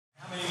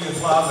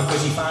while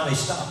because he finally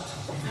stopped.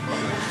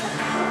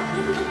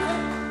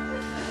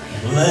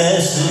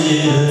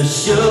 Blessed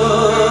assurance,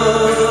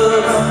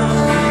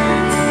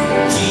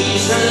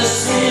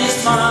 Jesus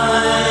is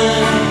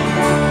mine.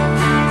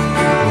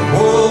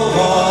 Oh,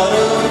 what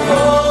a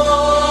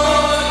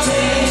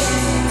foretaste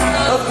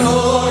of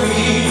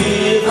glory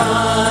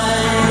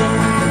divine,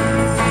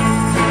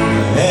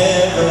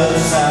 ever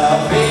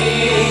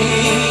salvation,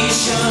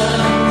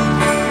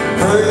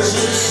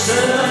 purchased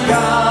of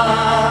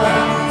God,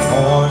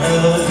 born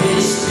of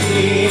His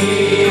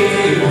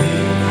Spirit,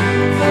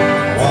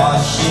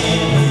 washed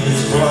in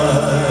His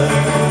blood.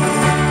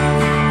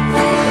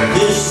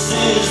 This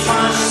is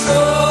my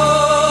story,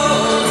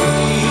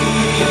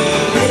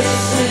 this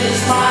is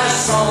my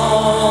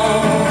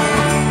song,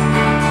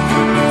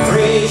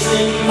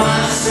 praising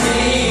my Savior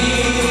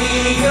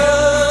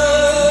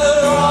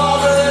all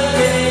the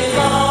day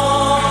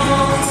long.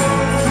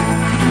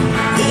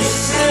 This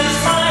is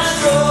my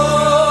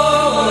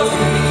story,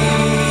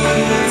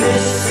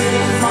 this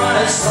is my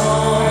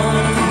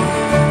song,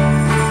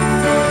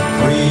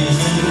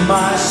 praising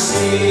my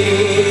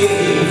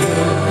Savior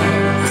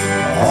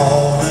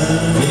all the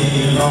day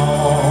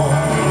long.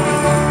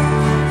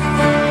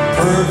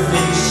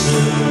 Perfect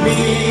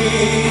submission,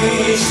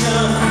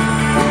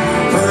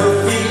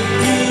 perfect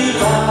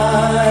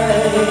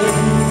delight,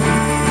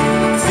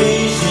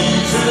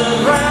 visions of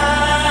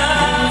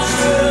rapture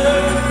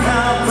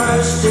now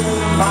burst in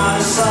my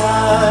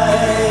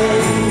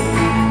sight.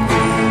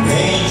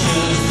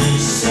 Angels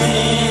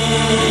descending,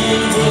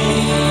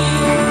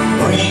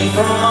 bring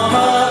from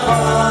above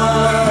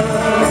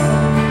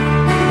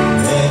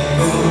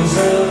echoes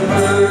of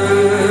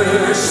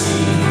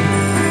mercy,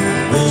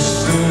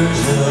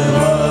 whispers of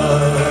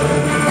love.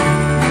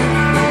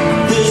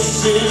 This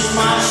is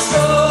my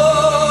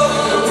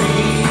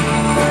story,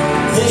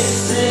 this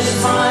is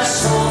my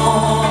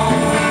song,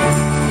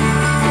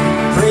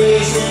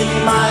 praising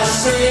my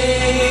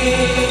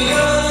Savior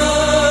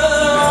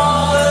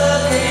all the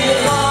day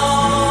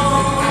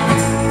long.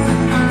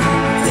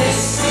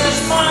 This is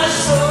my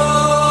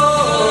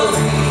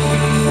story,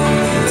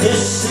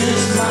 this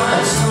is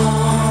my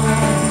song,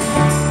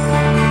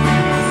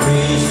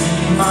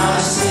 praising my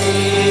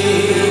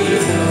Savior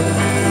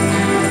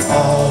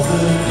all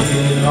the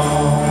day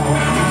long.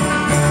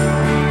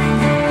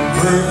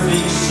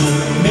 Perfect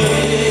submission,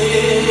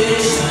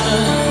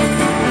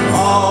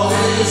 all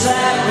is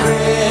at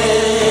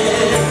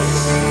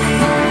rest.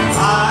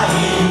 I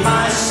in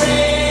my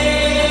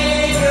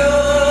Savior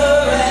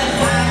am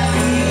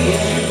happy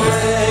and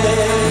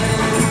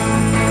blessed,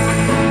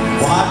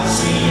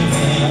 watching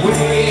and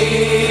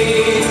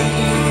waiting,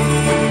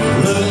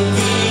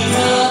 looking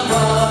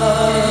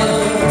above,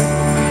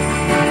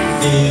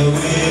 filled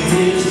with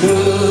His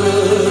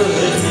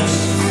goodness,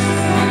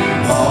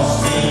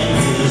 lost in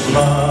His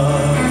love.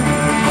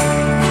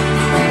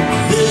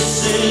 This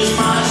is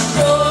my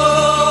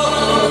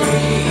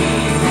story,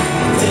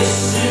 this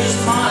is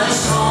my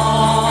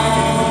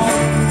song,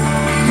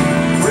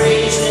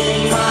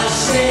 praising my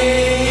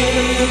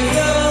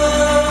Savior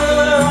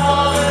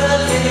all the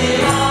day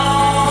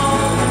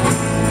long.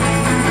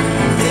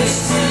 This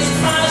is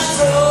my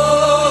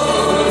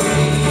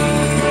story,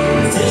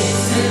 this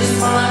is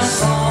my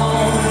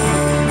song,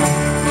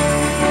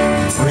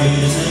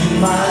 praising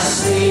my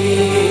Savior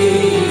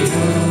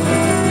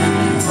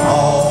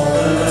all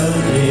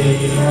the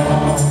day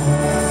long.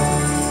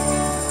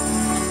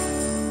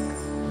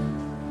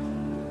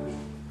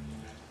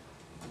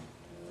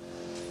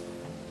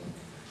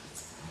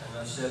 As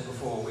I said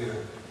before, we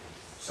are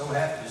so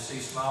happy to see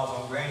smiles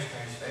on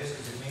grandparents' faces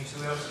because it means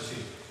who else is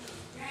here?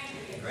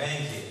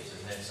 Grandkids.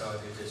 And so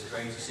it's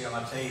great to see them.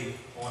 I tell you,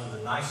 one of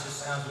the nicest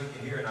sounds we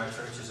can hear in our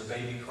church is a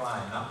baby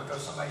crying, not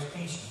because somebody's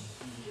pinching,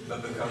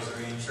 but because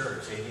they're in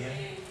church.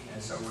 Amen?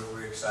 And so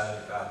we're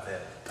excited about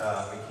that.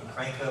 We can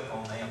crank up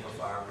on the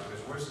amplifier because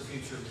where's the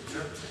future of the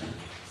church?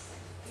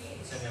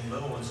 It's in them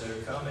little ones that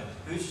are coming.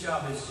 Whose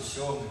job is to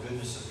show them the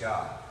goodness of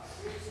God?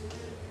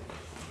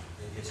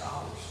 It's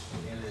ours.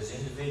 And as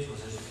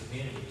individuals, as a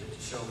community, to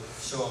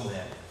show them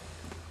that.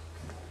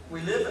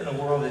 We live in a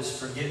world that's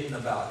forgetting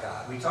about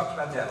God. We talked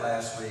about that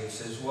last week. It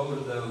says, woe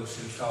to those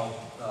who call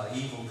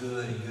evil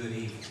good and good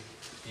evil.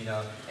 You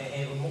know,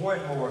 and more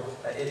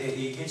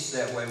it gets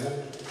that way.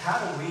 Well, how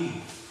do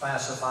we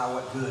classify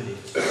what good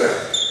is?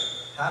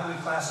 How do we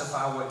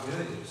classify what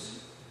good is?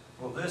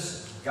 Well,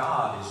 listen,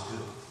 God is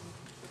good.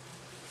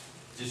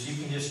 You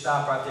can just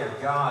stop right there.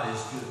 God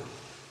is good.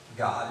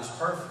 God is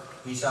perfect.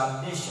 He's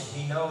omniscient.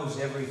 He knows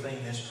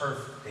everything that's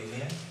perfect.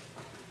 Amen?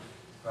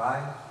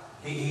 Right?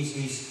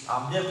 He's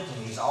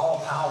omnipotent. He's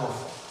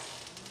all-powerful.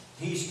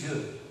 He's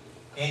good.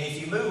 And if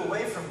you move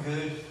away from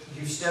good,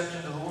 you've stepped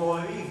into the world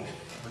of evil.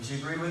 Would you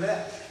agree with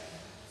that?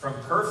 From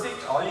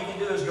perfect, all you can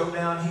do is go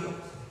downhill.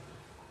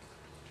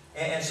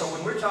 And so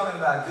when we're talking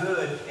about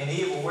good and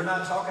evil, we're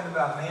not talking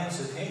about man's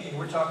opinion.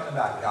 We're talking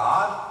about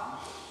God,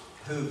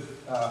 who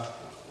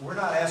we're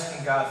not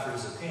asking God for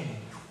His opinion.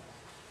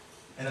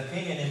 An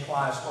opinion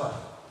implies what?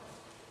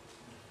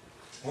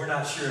 We're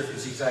not sure if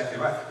it's exactly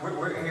right.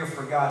 We're here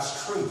for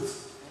God's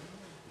truth.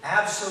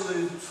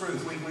 Absolute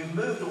truth. We've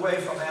moved away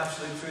from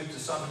absolute truth to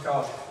something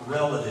called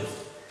relative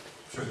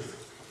truth.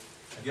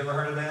 Have you ever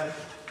heard of that?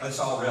 It's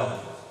all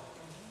relative.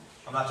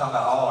 I'm not talking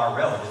about all our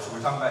relatives.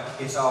 We're talking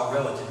about it's all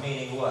relative,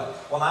 meaning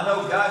what? Well, I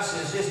know God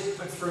says this,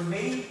 but for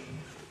me,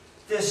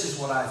 this is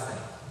what I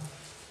think.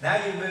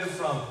 Now you move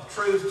from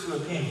truth to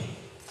opinion.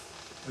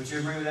 Would you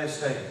agree with that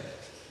statement?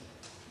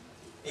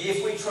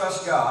 If we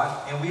trust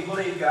God, and we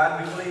believe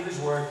God, and we believe His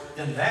Word,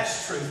 then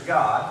that's truth,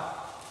 God.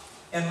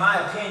 In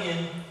my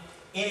opinion,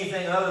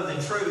 anything other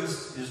than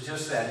truth is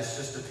just that. It's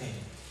just opinion.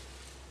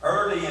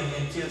 Early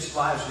in kids'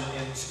 lives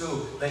in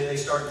school, they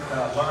start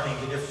learning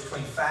the difference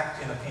between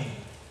fact and opinion.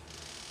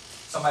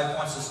 Somebody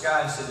points to the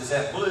sky and says, "Is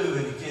that blue?"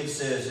 And the kid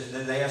says,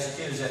 then they ask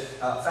the kid, "Is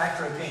that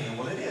fact or opinion?"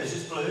 Well, it is.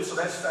 It's blue, so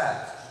that's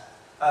fact.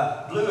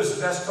 Blue is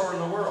the best color in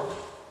the world.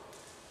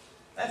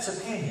 That's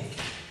opinion,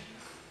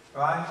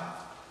 right?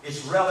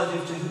 It's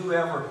relative to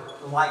whoever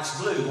likes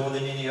blue more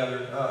than any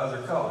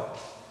other color.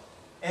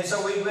 And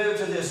so we move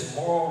to this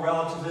moral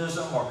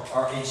relativism,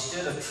 or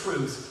instead of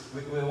truth,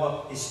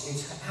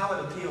 it's how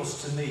it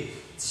appeals to me.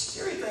 The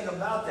scary thing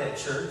about that,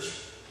 church,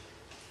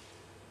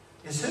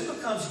 is who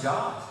becomes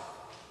God?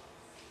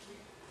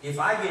 If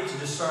I get to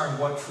discern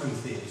what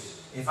truth is,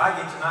 if I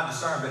get to not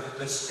discern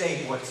but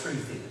state what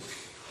truth is,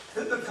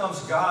 who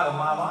becomes God of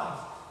my life?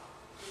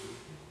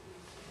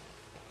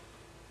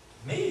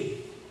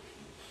 Me.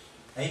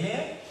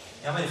 Amen?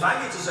 I mean, if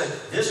I get to say,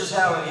 this is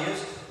how it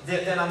is,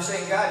 then I'm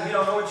saying, God, you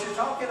don't know what you're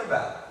talking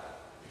about.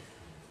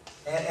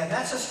 And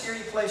that's a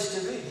scary place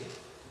to be.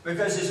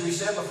 Because as we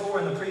said before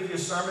in the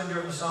previous sermon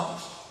during the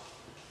Psalms,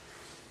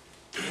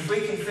 if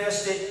we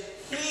confess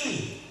that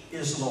He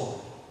is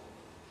Lord,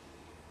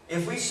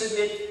 if we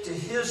submit to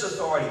His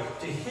authority,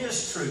 to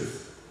His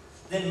truth,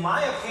 then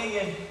my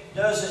opinion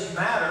doesn't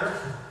matter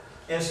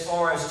as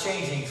far as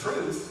changing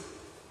truth,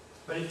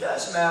 but it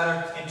does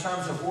matter in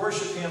terms of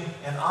worshiping Him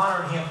and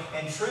honoring Him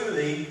and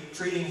truly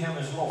treating Him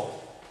as Lord.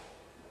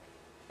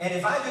 And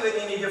if I do it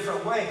any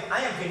different way,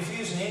 I am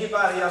confusing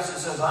anybody else that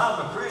says, I'm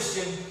a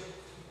Christian,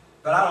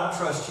 but I don't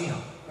trust Him.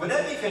 Would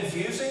that be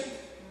confusing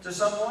to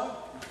someone?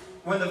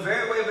 When the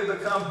very way we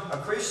become a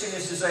Christian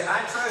is to say,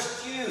 I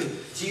trust you,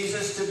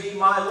 Jesus, to be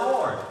my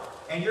Lord,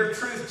 and your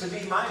truth to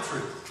be my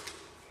truth.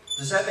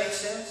 Does that make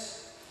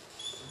sense?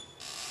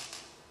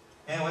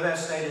 And with that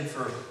stated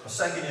for a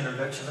second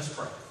introduction, let's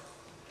pray.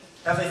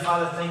 Heavenly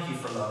Father, thank you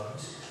for loving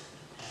us.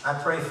 I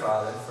pray,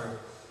 Father, for,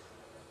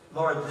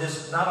 Lord,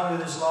 not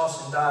only this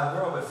lost and dying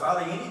world, but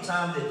Father, any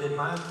time that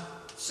my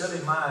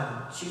silly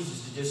mind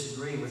chooses to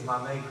disagree with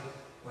my Maker,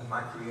 with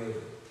my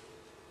Creator.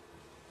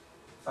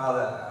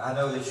 Father, I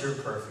know that you're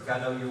perfect. I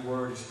know your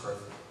word is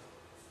perfect.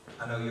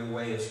 I know your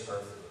way is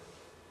perfect.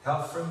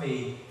 Help for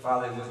me,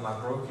 Father, with my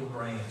broken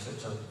brain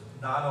to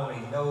not only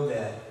know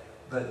that,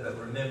 but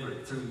remember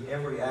it through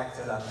every act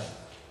that I make.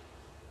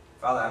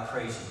 Father, I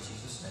praise you in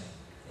Jesus' name.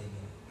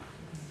 Amen.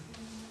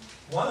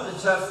 One of the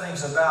tough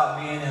things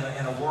about being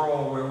in a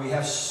world where we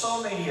have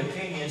so many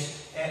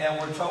opinions and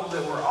we're told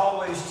that we're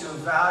always to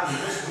value,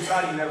 we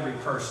value every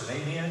person.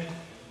 Amen?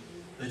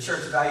 The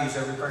church values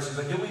every person,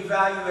 but do we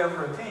value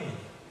every opinion?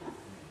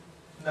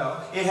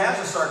 No. It has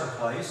a certain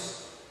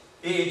place.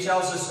 It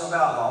tells us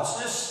about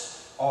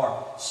lostness,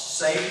 or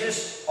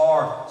savedness,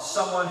 or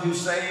someone who's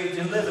saved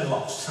and living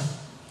lost.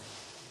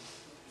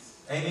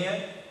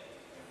 Amen?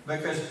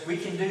 Because we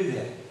can do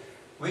that.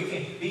 We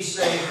can be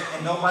saved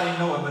and nobody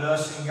know it but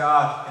us and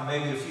God and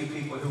maybe a few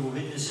people who will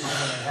witness it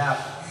when it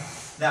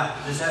happens. Now,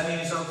 does that mean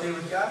it's okay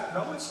with God?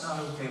 No, it's not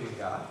okay with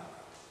God.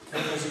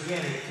 Because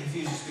again, it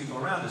confuses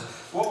people around us.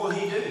 What will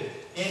He do?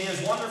 In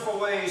His wonderful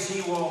ways,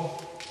 He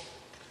will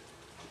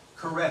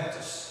correct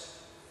us,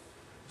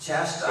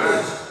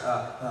 chastise,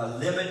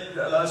 limit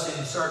us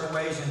in certain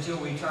ways until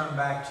we turn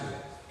back to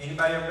it.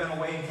 Anybody ever been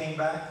away and came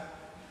back?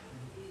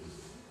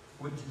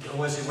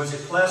 Was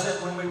it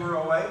pleasant when we were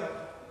away?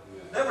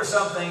 There were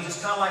some things,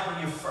 it's kind of like when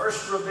you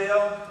first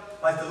rebel,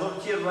 like the little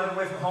kid running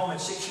away from home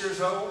at 6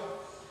 years old.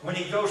 When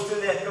he goes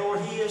through that door,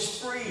 he is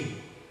free.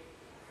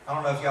 I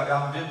don't know if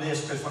y'all did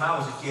this, because when I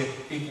was a kid,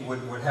 people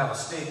would have a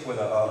stick with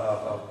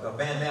a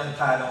bandana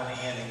tied on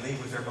the end and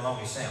leave with their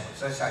bologna sandwich.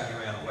 That's how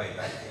you ran away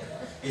back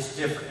then. It's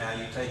different now.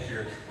 You take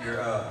your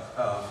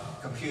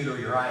computer,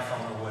 your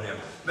iPhone, or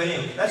whatever. But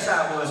anyway, that's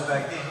how it was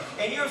back then.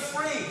 And you're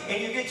free,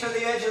 and you get to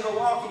the edge of the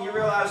walk, and you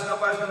realize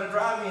nobody's going to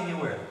drive you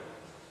anywhere.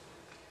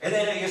 And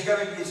then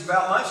it's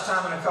about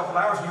lunchtime in a couple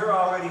hours, and you're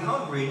already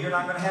hungry, and you're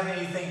not going to have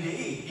anything to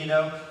eat, you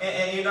know.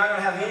 And you're not going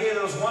to have any of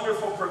those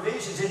wonderful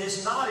provisions, and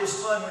it's not as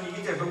fun when you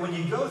get there. But when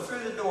you go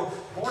through the door,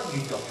 boy,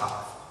 you feel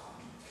powerful.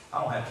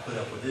 I don't have to put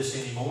up with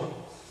this anymore.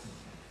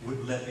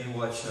 Wouldn't let me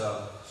watch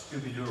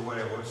Scooby-Doo or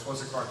whatever.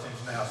 What's the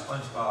cartoons now?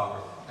 SpongeBob.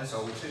 That's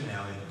old too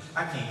now, isn't it?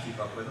 I can't keep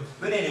up with them.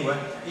 But anyway,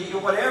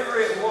 whatever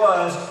it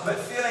was, but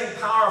feeling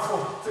powerful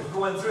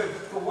going through it.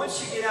 But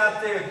once you get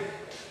out there,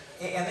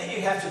 and then you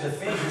have to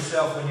defend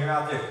yourself when you're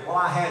out there. Well,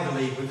 I had to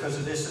leave because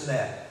of this and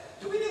that.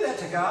 Do we do that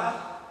to God?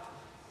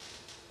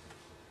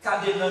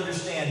 God didn't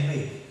understand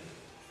me.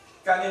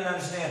 God didn't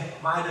understand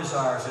my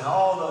desires and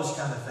all those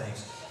kind of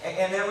things.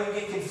 And then we can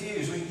get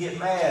confused, we can get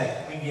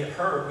mad, we can get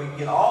hurt, we can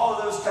get all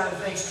of those kind of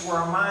things to where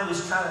our mind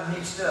is kind of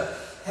mixed up.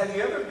 Have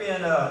you ever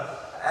been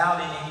out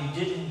and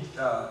you didn't,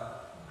 I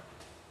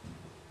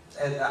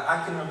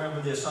can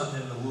remember this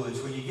hunting in the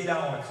woods, when you get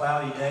out on a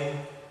cloudy day,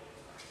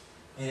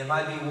 and it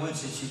might be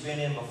woods that you've been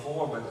in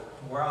before, but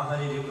where I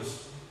hunted, it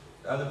was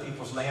other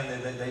people's land.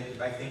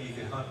 Back then you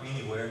could hunt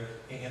anywhere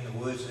in the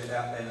woods,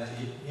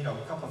 you know,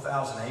 a couple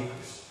thousand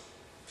acres.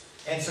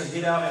 And so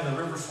get out in the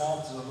river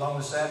swamps along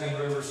the Sabine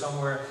River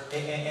somewhere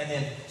and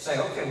then say,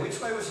 okay, which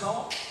way was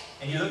home?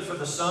 And you look for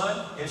the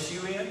sun,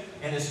 S-U-N,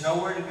 and it's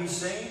nowhere to be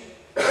seen.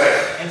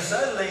 And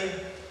suddenly,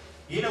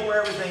 you know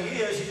where everything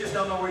is, you just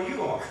don't know where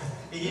you are.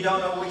 And you don't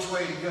know which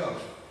way to go.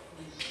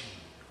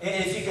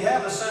 And if you could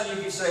have the sun,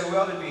 you could say,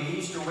 well, it'd be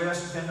east or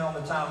west, depending on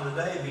the time of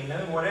the day, it'd be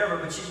noon, whatever,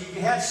 but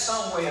you had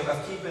some way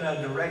of keeping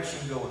a direction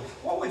going.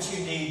 What would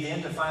you need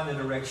then to find the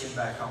direction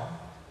back home?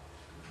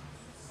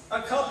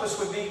 A compass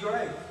would be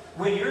great.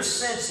 When your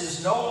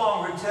senses no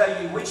longer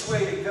tell you which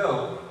way to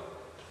go,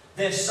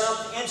 then some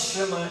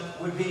instrument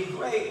would be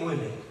great,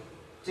 wouldn't it,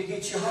 to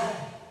get you home?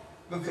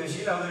 Because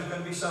you know there's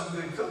going to be something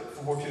good cooked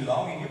for too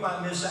long and you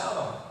might miss out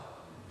on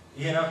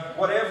it. You know,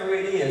 whatever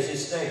it is,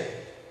 it's there.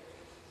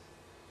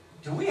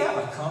 Do we have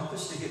a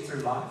compass to get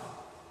through life?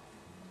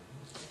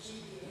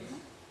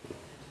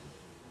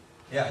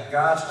 Yeah,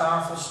 God's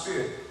powerful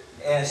Spirit.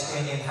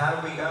 And how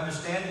do we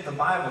understand it? The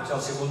Bible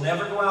tells us it will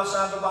never go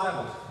outside the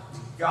Bible.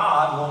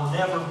 God will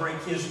never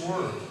break His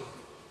word.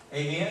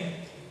 Amen?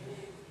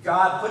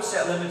 God puts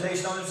that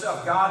limitation on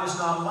Himself. God is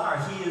not a liar.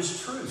 He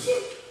is truth.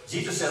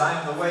 Jesus said, I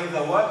am the way, the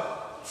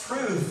what?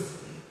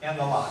 Truth and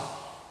the life.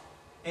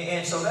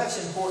 And so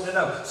that's important to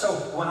know. So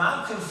when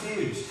I'm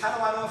confused, how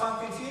do I know if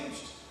I'm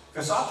confused?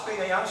 Because I'll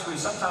be honest with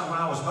you, sometimes when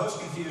I was most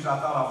confused, I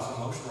thought I was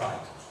the most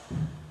right.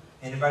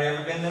 Anybody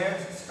ever been there?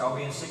 It's called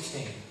being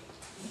 16.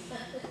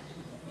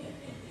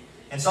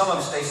 And some of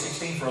us stay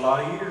 16 for a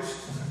lot of years.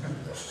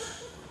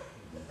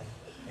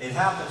 It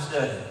happens,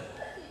 doesn't it?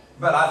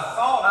 But I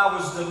thought I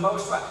was the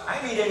most right.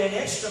 I needed an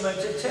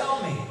instrument to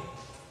tell me.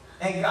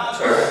 And God's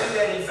going to do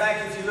that. In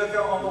fact, if you look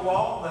on the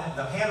wall,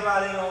 the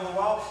handwriting on the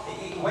wall,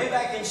 way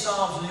back in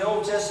Psalms in the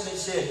Old Testament, it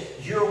said,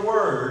 your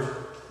word.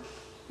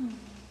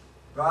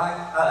 Right?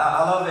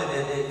 I love it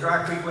at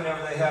Dry Creek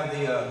whenever they have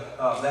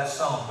that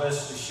song,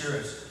 Blessed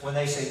Assurance. When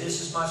they say,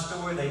 this is my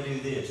story, they do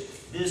this.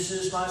 This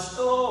is my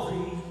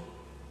story.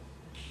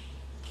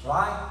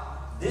 Right?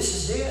 This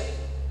is it.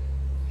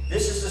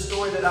 This is the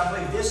story that I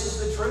believe. This is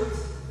the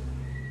truth.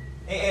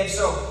 And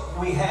so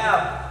we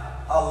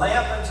have a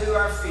lamp unto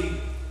our feet.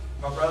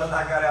 My brother and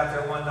I got out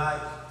there one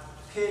night.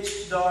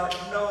 Pitch dark,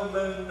 no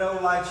moon, no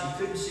lights. You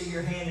couldn't see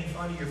your hand in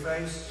front of your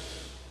face.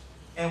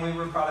 And we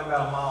were probably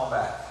about a mile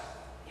back.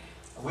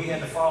 We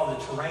had to follow the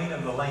terrain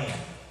of the land.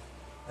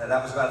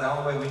 That was about the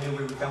only way we knew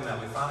we were coming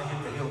out. We finally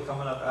hit the hill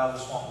coming up out of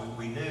the swamp.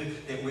 We knew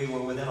that we were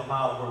within a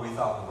mile of where we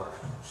thought we were.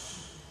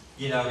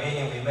 You know,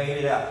 and we made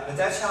it out. But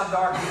that's how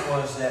dark it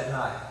was that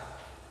night.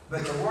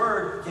 But the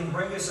Word can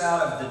bring us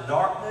out of the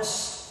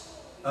darkness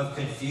of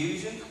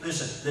confusion.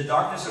 Listen, the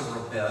darkness of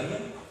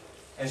rebellion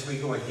as we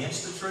go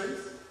against the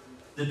truth.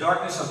 The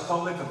darkness of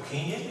public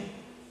opinion.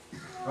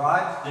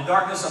 Right? The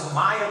darkness of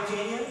my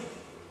opinion.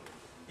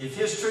 If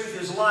His truth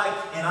is light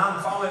and I'm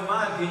following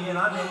my opinion,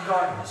 I'm in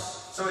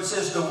darkness. So it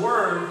says the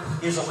Word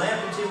is a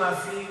lamp unto my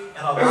feet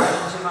and a light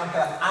unto my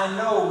path. I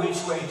know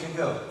which way to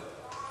go.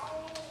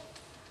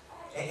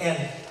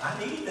 And I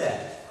need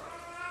that.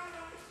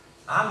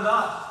 I'm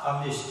not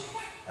omniscient.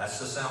 That's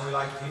the sound we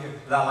like to hear.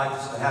 But I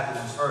like the happy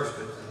ones first,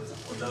 but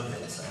we love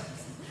that sound.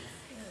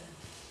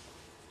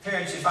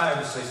 Parents, if I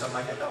ever say something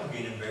like that, don't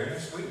get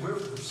embarrassed. We're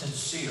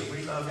sincere.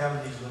 We love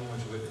having these little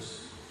ones with us.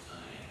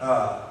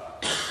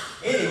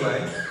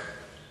 Anyway,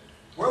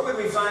 where would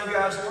we find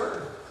God's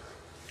Word?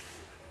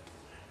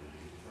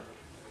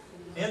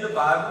 In the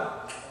Bible.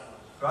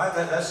 Right?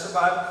 That's the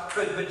Bible.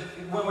 But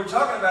when we're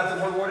talking about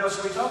the Word, what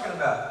else are we talking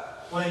about?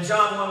 Well, in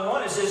John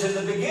 1:1, it says,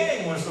 in the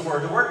beginning was the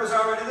Word. The Word was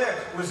already there.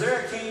 Was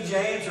there a King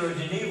James or a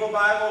Geneva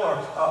Bible or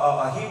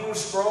a Hebrew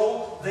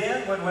scroll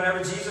then, whenever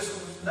Jesus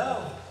was?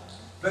 No.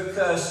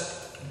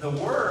 Because the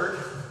Word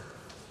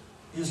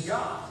is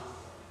God.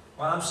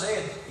 What I'm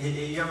saying,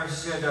 you ever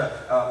said,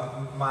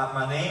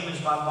 my name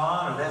is my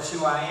bond, or that's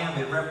who I am,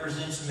 it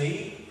represents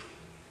me?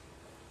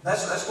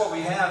 That's what we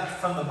have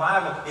from the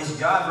Bible, is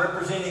God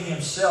representing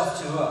Himself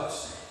to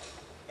us.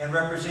 And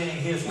representing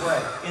His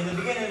way. In the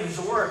beginning was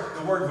the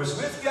Word was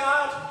with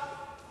God,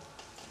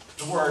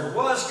 the Word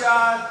was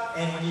God,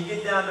 and when you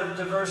get down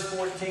to verse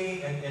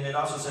 14, and it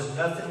also says,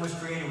 nothing was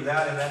created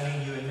without Him, that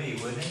means you and me,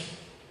 wouldn't it?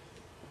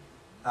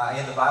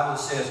 In the Bible it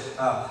says,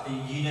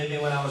 you knew me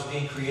when I was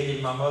being created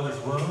in my mother's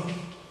womb,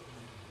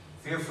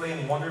 fearfully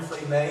and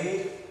wonderfully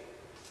made.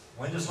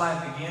 When does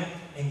life begin?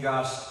 In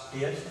God's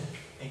head,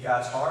 in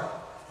God's heart.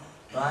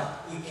 Right?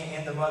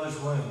 In the mother's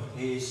womb,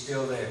 He's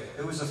still there.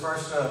 Who was the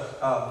first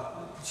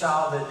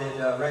child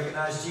that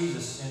recognized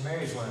Jesus in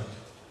Mary's womb?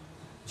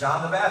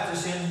 John the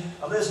Baptist in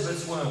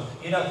Elizabeth's womb.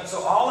 You know,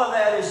 so all of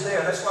that is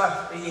there. That's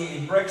why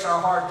it breaks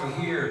our heart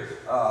to hear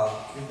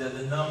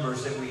the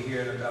numbers that we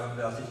hear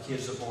about the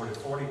kids aborted.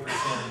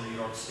 40% in New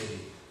York City,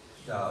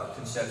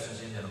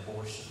 conceptions end in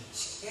abortion.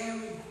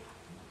 Scary.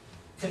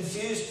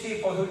 Confused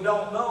people who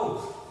don't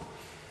know.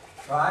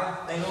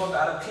 Right? They know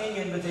about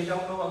opinion, but they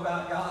don't know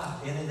about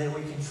God. And that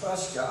we can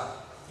trust God.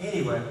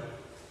 Anyway,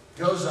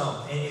 goes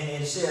on.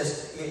 And it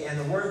says, and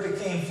the Word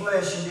became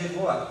flesh and did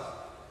what?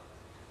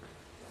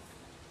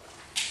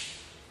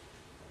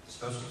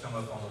 Supposed to come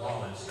up on the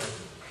wall in a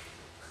second.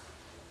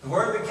 The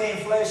Word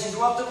became flesh and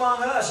dwelt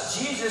among us.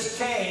 Jesus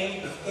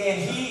came, and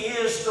He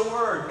is the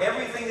Word.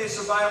 Everything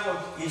that's the Bible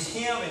is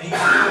Him, and He's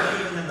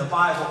revealed even in the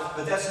Bible.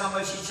 But that's how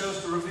much He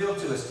chose to reveal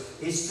to us.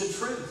 It's the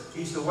truth.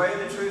 He's the way,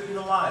 the truth, and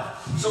the life.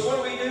 So what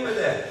do we do with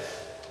that?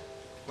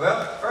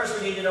 Well, first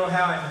we need to know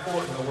how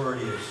important the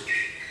Word is.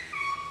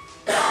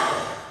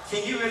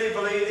 Can you really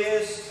believe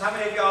this? How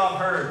many of y'all have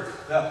heard,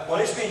 well,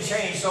 it's been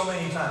changed so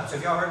many times.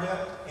 Have y'all heard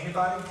that?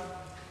 Anybody?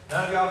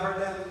 None of y'all have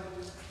heard that?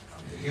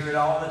 You hear it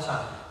all the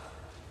time.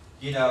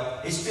 You know,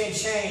 it's been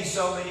changed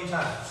so many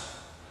times.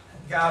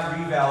 God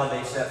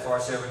revalidates that for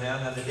us every now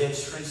and then. The Dead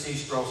Sea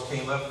Scrolls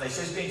came up, and they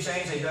said it's been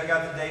changed. They dug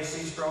out the Dead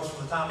Sea Scrolls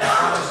from the time of the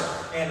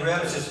prophets and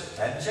read it. Says,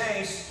 hadn't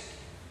changed.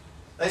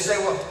 They say,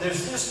 well,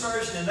 there's this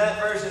version and that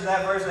version and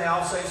that version. They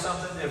all say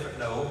something different.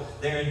 No,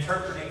 they're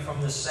interpreting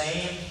from the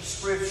same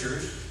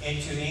scriptures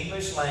into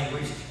English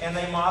language, and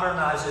they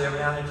modernize it every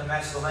now and then to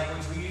match the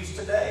language we use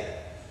today.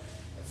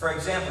 For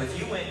example, if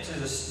you went to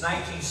the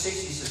 1960s,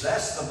 says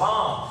that's the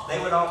bomb, they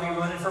would all be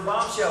running for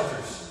bomb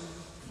shelters.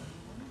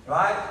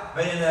 Right?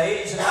 But in the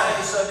 80s and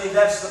 90s, suddenly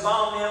that's the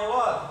bomb, then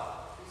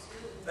what?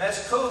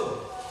 That's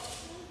cool.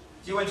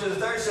 If you went to the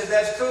 30s, said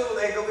that's cool,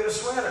 they go get a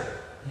sweater.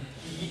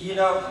 You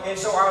know, and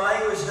so our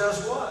language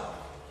does what?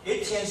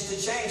 It tends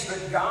to change,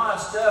 but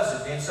God's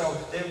doesn't. And so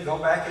they would go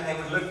back and they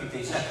would look at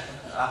these.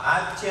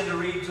 I tend to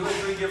read 2 or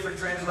 3 different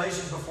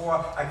translations before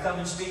I come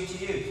and speak to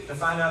you to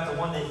find out the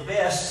one that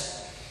best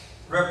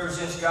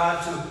represents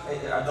God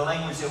to the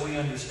language that we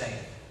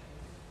understand.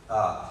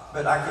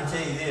 But I can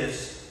tell you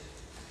this.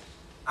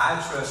 I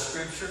trust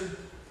Scripture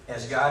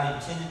as God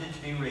intended it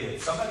to be read.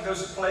 If somebody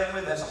goes to playing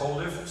with it, that's a whole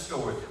different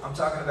story. I'm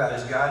talking about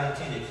as God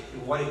intended,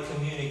 what it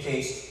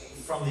communicates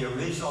from the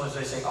original, as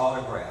they say,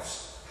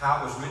 autographs,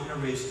 how it was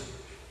written originally.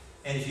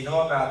 And if you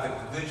know about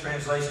the good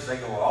translations, they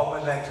go all the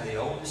way back to the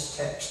oldest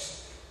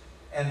text,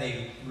 and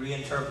they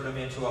reinterpret them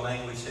into a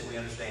language that we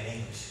understand,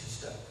 English and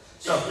stuff.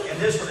 So in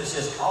this one it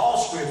says, all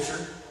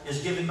Scripture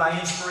is given by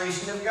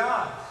inspiration of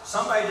God.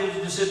 Somebody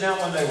didn't just sit down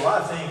one day,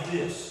 well, I think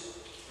this.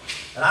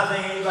 And I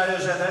think anybody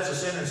does that, that's a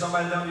sinner. And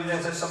somebody don't do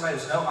that, that's somebody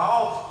that's no.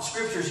 All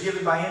Scripture is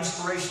given by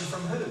inspiration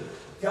from who?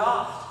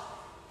 God.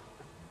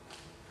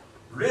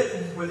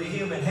 Written with a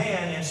human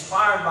hand,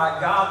 inspired by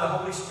God, the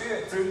Holy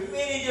Spirit, through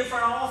many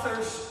different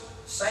authors,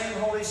 same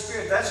Holy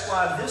Spirit. That's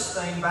why this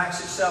thing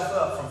backs itself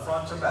up from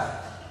front to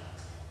back.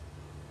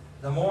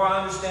 The more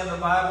I understand the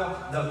Bible,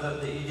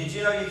 did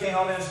you know you can't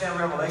hardly understand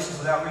Revelation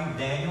without reading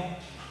Daniel?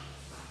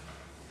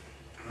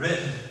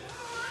 Written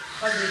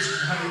hundreds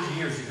and hundreds of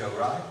years ago,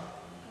 right?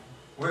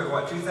 We're at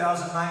what,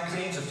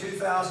 2019? So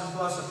 2,000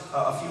 plus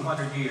a few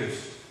hundred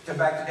years to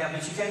back to Daniel.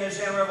 But you can't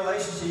understand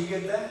Revelation till you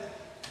get that.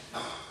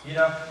 You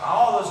know,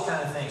 all those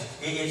kind of things.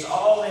 It's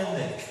all in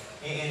there.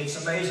 And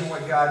it's amazing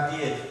what God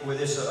did with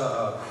this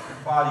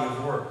body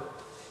of work.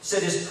 It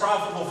said it's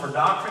profitable for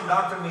doctrine.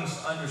 Doctrine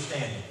means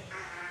understanding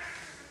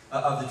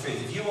of the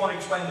truth. If you want to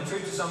explain the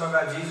truth to someone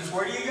about Jesus,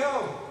 where do you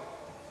go?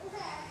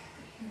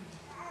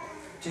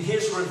 To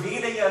His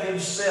revealing of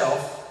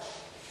Himself.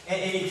 And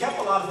He kept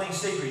a lot of things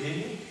secret,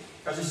 didn't He?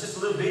 Because it's just a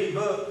little bitty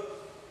book.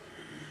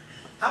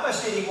 How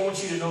much did He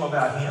want you to know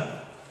about Him?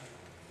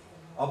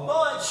 A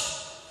bunch.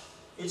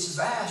 It's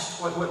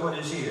vast what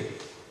is here.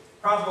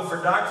 Profitable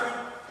for doctrine,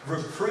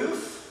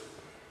 reproof.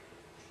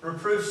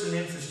 Reproof's an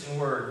interesting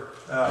word.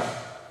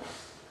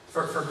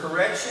 For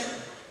correction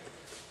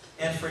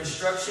and for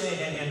instruction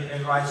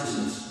in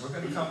righteousness. We're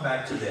going to come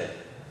back to that.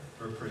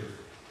 Reproof.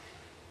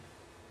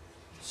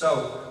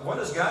 So, what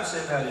does God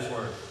say about His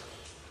Word?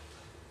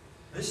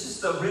 This is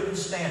the written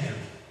standard.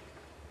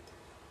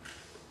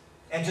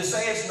 And to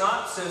say it's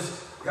not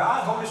says,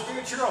 God, Holy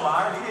Spirit, you're a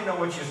liar. He didn't know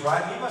what you was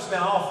writing. He must have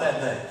been off that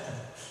day.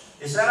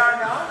 Is that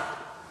our God?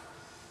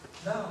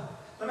 No.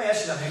 Let me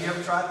ask you something. Have you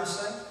ever tried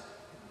this thing?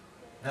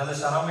 Now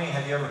listen, I don't mean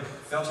have you ever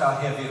felt how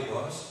heavy it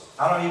was.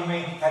 I don't even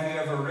mean have you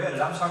ever read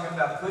it. I'm talking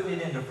about putting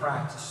it into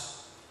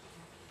practice.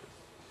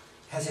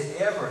 Has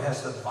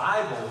the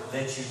Bible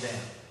let you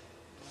down?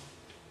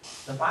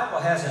 The Bible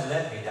hasn't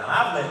let me down.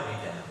 I've let me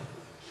down.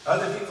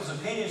 Other people's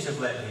opinions have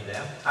let me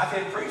down. I've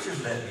had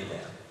preachers let me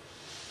down.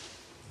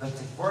 But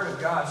the Word of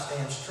God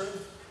stands true.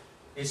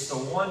 It's the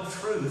one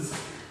truth.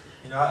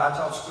 You know, I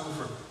taught school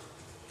for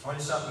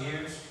 20-something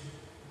years.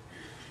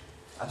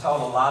 I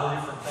taught a lot of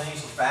different things,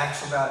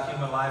 facts about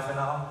human life and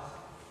all.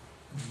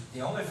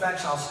 The only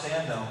facts I'll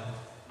stand on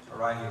are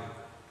right here.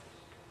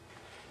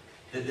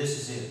 That this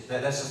is it.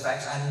 That's the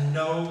facts I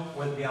know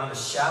beyond a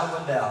shadow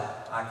of a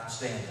doubt I can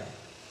stand on.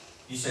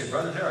 You say,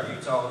 Brother Darrell, you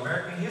taught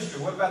American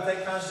history. What about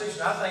that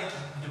Constitution? I think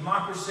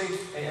democracy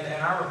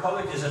and our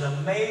republic is an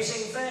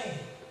amazing thing.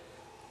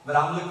 But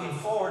I'm looking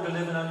forward to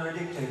living under a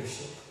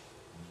dictatorship.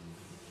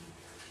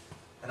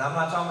 And I'm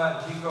not talking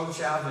about Hugo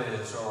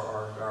Chavez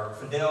or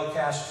Fidel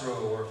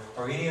Castro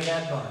or any of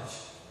that bunch.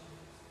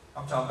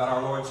 I'm talking about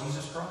our Lord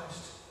Jesus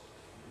Christ.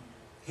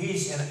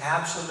 He's in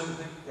absolute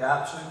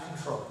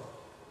control.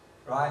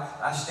 Right?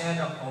 I stand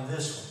up on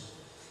this one.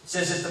 It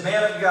says that the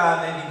man of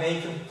God may be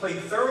made complete,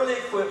 thoroughly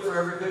equipped for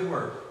every good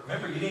work.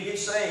 Remember, you didn't get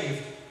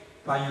saved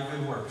by your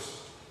good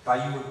works.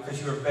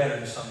 Because you were better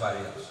than somebody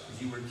else.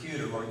 Because you were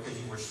cuter or because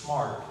you were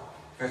smarter.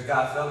 Because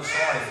God felt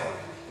sorry for you.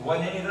 It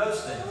wasn't any of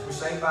those things. We're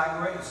saved by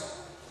grace.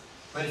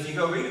 But if you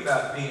go read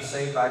about being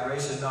saved by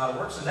grace and not of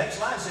works, the next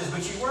line says,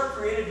 but you were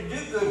created to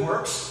do good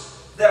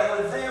works that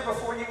were there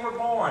before you were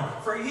born,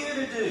 for you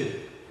to do.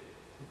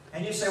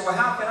 And you say, well,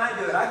 how can I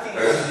do it? I can't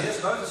do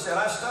this. Moses said,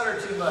 I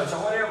stutter too much, or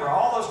whatever.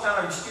 All those kind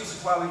of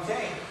excuses why we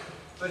can't.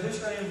 But who's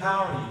going to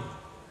empower you?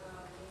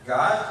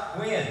 God?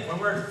 When? When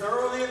we're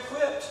thoroughly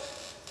equipped.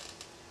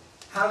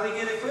 How do we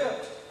get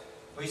equipped?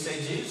 We say,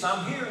 Jesus,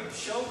 I'm here.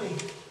 Show me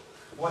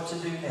what to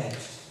do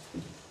next.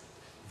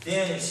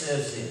 Then it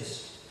says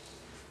this.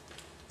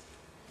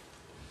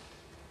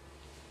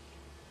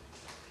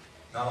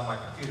 Not on my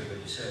computer, but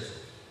it says it.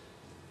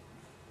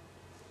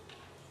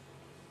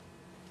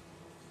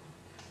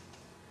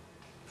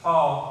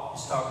 Paul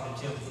is talking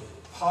to Timothy.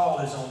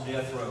 Paul is on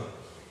death row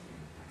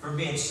for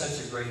being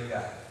such a great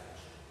guy.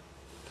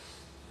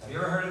 Have you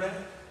ever heard of that?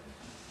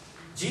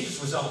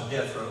 Jesus was on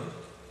death row,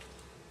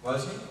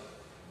 wasn't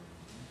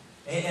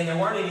he? And there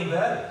weren't any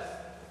better.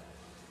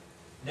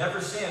 Never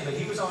sinned, but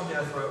he was on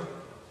death row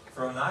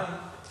for a night.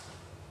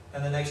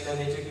 And the next day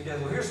they took him to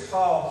death. Well, here's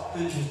Paul,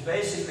 who's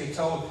basically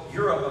told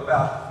Europe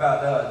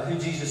about who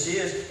Jesus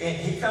is. And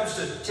he comes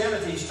to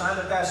Timothy. He's trying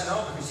to pass it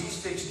on because he's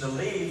fixing to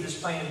leave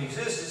this plane of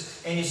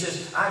existence. And he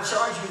says, I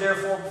charge you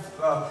therefore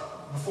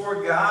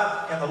before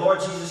God and the Lord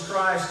Jesus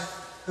Christ,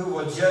 who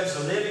will judge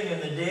the living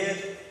and the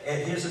dead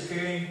at his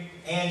appearing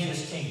and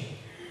his kingdom.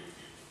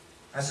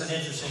 That's an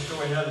interesting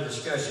story, another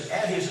discussion.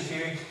 At his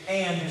appearing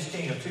and his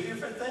kingdom. Two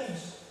different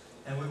things.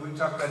 And we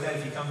talk about that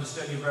if you come to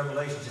study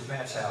Revelations at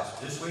Matt's house.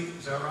 This week,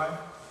 is that right?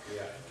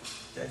 Yeah.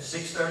 That's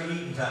 6:30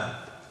 eating time.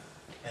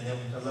 And then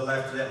a little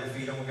after that, we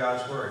feed on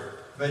God's Word.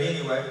 But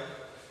anyway,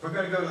 we're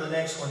going to go to the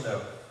next one,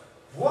 though.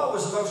 What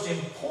was the most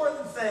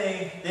important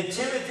thing that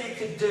Timothy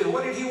could do?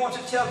 What did he want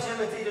to tell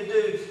Timothy to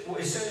do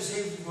as soon as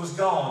he was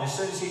gone, as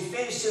soon as he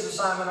finished his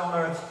assignment on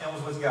earth and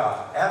was with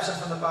God, absent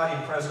from the body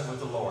and present with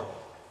the Lord?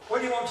 What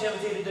do you want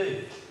Timothy to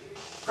do?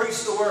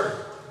 Preach the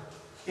Word.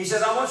 He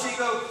said, I want you to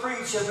go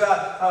preach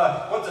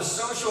about what the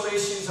social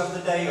issues of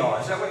the day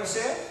are. Is that what he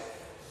said?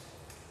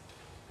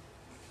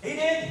 He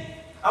didn't.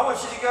 I want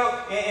you to go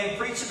and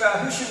preach about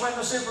who should win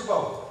the Super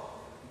Bowl.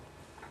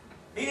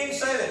 He didn't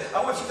say that.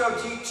 I want you to go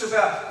teach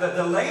about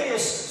the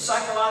latest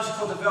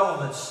psychological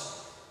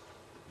developments,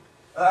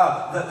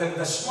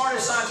 the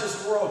smartest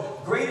scientists in the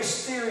world,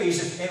 greatest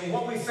theories, and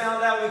what we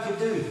found out we could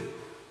do.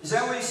 Is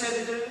that what he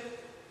said to do?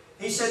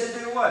 He said to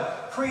do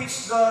what?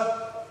 Preach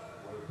the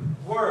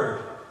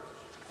Word.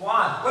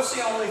 Why? What's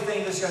the only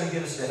thing that's going to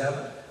get us to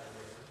heaven?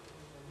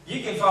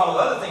 You can follow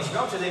other things you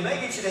want to. They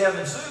may get you to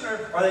heaven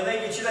sooner, or they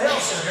may get you to hell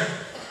sooner,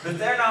 but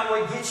they're not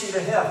what gets you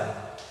to heaven.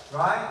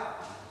 Right?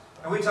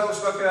 And we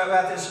spoke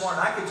about this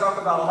morning. I could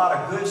talk about a lot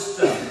of good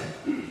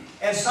stuff.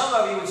 And some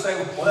of you would say,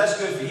 well, that's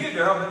good for you,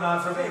 Darrell, but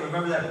not for me.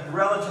 Remember that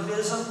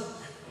relativism?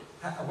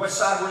 What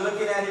side we're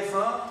looking at it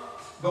from?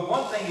 But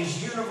one thing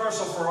is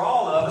universal for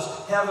all of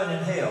us, heaven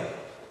and hell.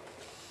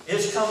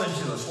 It's coming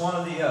to us, one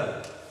or the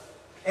other.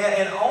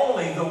 And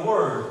only the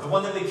Word, the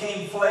one that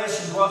became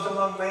flesh and dwelt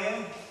among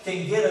man,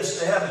 can get us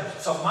to heaven.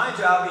 So my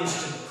job is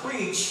to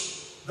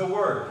preach the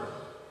Word.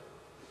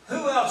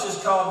 Who else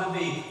is called to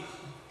be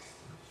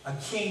a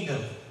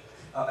kingdom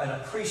and a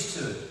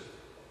priesthood?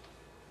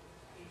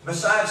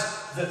 Besides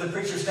the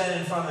preacher standing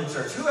in front of the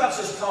church. Who else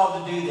is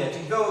called to do that? To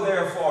go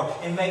therefore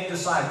and make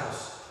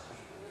disciples?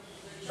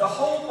 The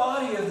whole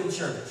body of the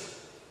church.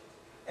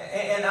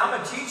 And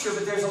I'm a teacher,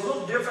 but there's a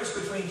little difference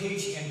between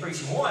teaching and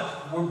preaching. One,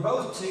 we're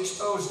both to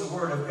expose the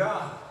Word of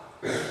God.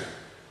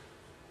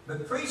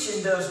 But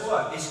preaching does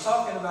what? It's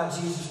talking about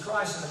Jesus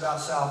Christ and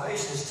about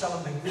salvation. It's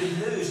telling the good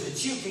news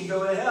that you can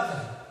go to heaven.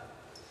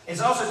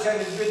 It's also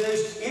telling you the good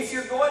news, if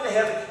you're going to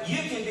heaven,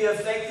 you can be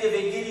effective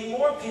in getting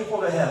more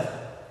people to heaven.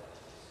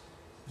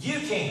 You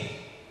can.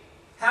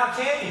 How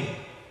can you?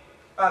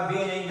 By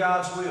being in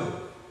God's will.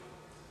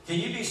 Can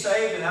you be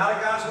saved and out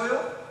of God's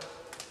will?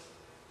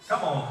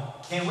 Come on.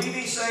 Can we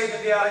be saved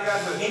and be out of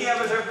God's will? Any of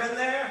us ever been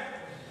there?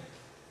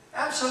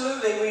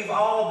 Absolutely, we've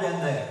all been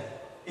there.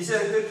 Is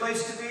that a good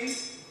place to be?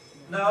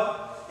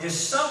 No. There's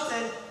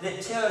something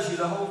that tells you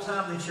the whole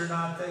time that you're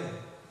not there.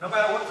 No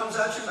matter what comes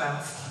out your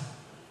mouth.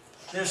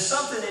 There's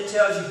something that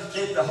tells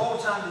you that the whole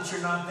time that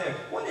you're not there.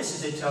 What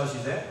is it that tells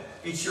you that?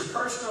 It's your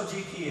personal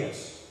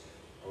GPS.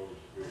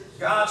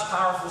 God's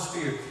powerful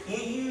Spirit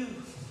in you.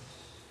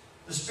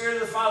 The Spirit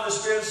of the Father, the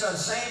Spirit of the Son,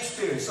 same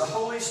Spirit. It's the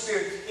Holy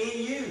Spirit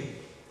in you.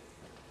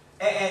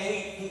 And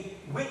he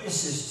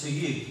witnesses to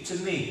you, to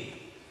me,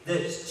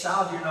 that,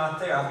 child, you're not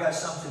there. I've got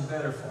something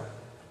better for you.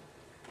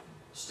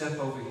 Step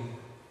over here.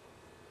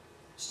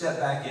 Step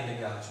back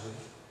into God's will.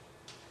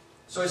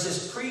 So it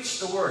says, preach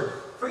the word.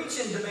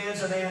 Preaching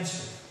demands an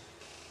answer.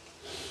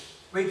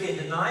 We can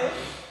deny it,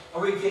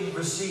 or we can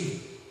receive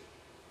it.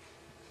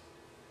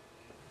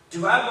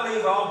 Do I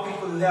believe all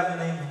people who have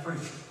the name of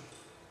preacher?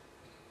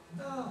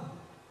 No.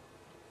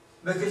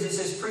 Because it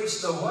says,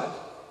 preach the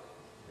what?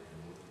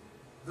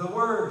 The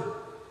word.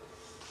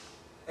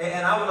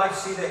 And I would like to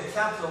see that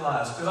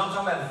capitalized, because I'm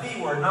talking about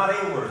the word, not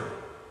a word.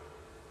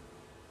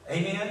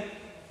 Amen?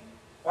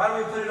 Why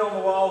do we put it on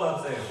the wall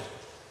up there?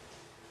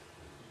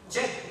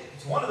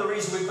 One of the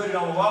reasons we put it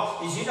on the wall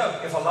is, you know,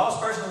 if a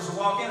lost person was to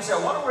walk in and say,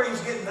 I wonder where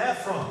he's getting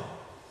that from.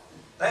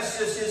 That's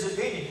just his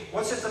opinion.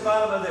 What's at the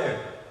bottom of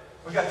there?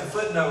 We got the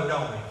footnote,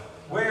 don't we?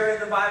 Where in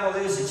the Bible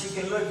is it?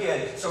 You can look at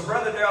it. So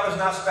Brother Darrell is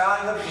not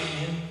spouting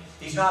opinion.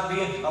 He's not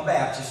being a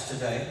Baptist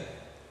today.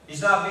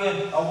 He's not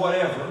being a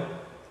whatever.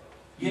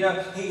 You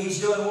know,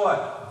 he's doing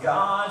what?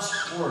 God's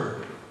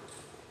Word.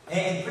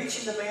 And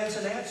preaching demands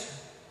an answer.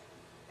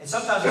 And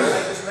sometimes it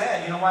makes us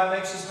mad. You know why it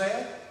makes us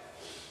mad?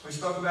 We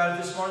spoke about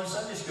it this morning in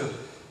Sunday school.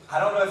 I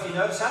don't know if you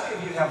noticed, how many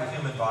of you have a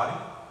human body?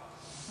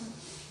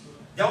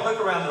 Don't look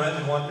around the room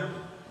and wonder.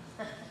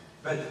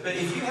 But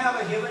if you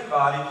have a human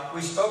body,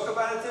 we spoke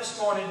about it this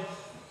morning,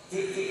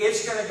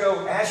 it's going to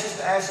go ashes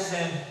to ashes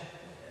and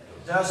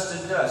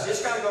dust to dust.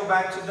 It's going to go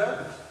back to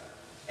dirt.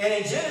 And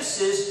in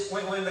Genesis,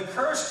 when the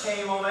curse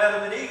came on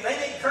Adam and Eve, they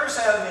didn't curse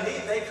Adam and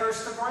Eve, they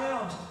cursed the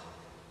ground.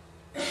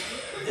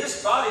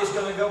 This body is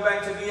going to go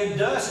back to being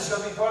dust. It's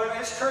going to be part of it.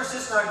 It's cursed.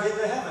 It's not getting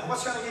to heaven.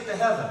 What's going to get to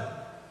heaven?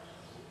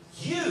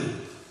 You.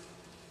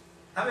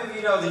 How many of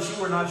you know that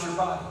you were not your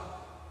body?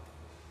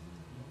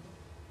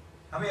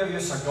 How many of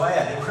us are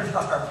glad that we're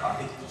not our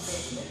body?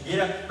 You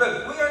know,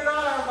 but we are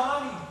not our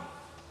body.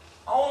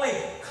 Only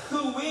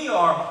who we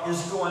are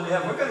is going to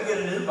heaven. We're going to get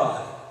a new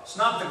body. It's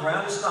not the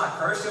ground. It's not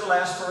cursed. It'll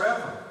last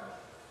forever.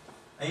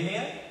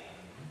 Amen?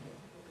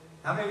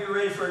 How many of you are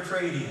ready for a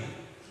trade-in?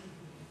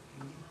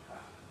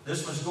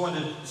 This one's going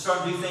to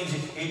start to do things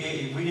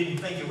we didn't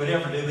think it would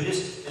ever do, but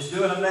it's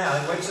doing them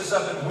now. It wakes us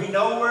up and we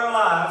know we're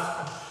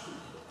alive,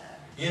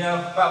 you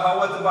know, by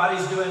what the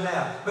body's doing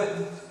now.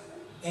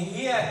 And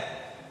yet,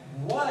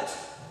 what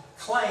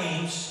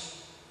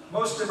claims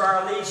most of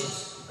our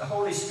allegiance? The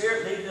Holy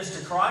Spirit leading us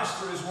to Christ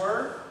through His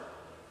Word?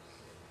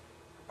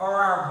 Or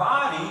our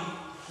body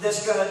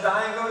that's going to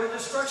die and go to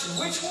destruction?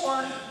 Which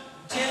one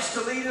tends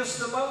to lead us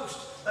the most?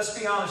 Let's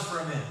be honest for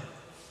a minute.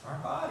 Our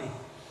body.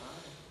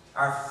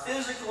 Our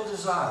physical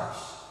desires.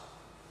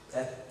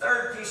 That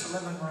third piece of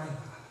lemon meringue.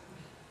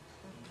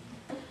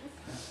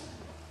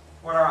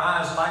 What our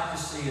eyes like to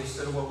see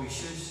instead of what we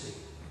should see.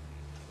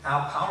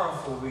 How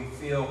powerful we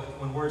feel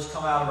when words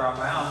come out of our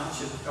mouth that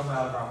shouldn't come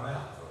out of our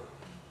mouth.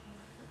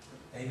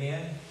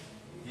 Amen?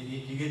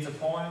 You get the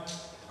point?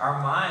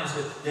 Our minds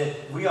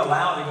that we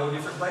allow to go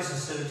different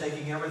places instead of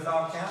taking every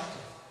thought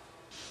captive.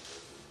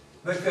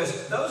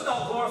 Because those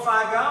don't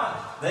glorify God.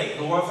 They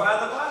glorify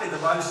the body. The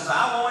body says,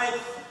 I want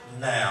it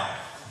now.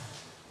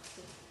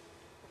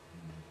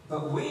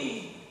 But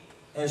we,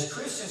 as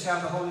Christians,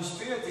 have the Holy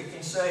Spirit that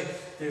can say,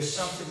 there's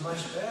something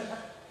much better.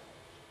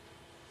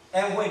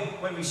 And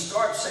when we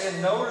start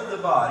saying no to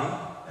the body,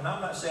 and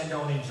I'm not saying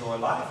don't enjoy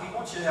life. He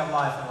wants you to have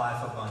life and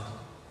life abundant.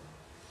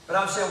 But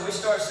I'm saying we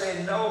start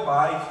saying no,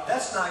 body,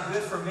 that's not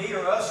good for me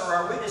or us or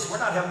our witness. We're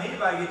not helping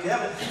anybody get to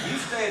heaven. You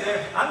stay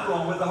there. I'm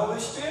going with the Holy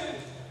Spirit.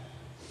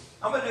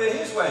 I'm going to do it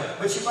His way.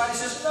 But your body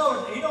says,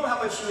 no, you know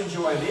how much you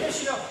enjoy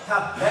this. You know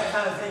how that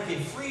kind of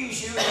thinking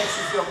frees you and makes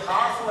you feel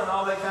powerful and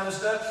all that kind of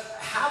stuff.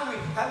 How do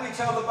we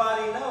tell the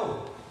body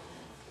no?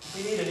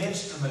 We need an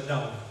instrument,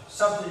 don't we?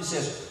 Something that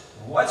says,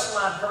 what's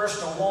my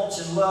personal wants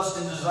and lusts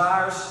and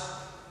desires,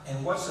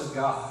 and what's of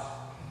God?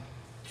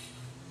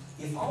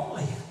 If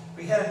only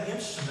we had an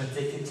instrument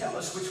that could tell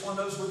us which one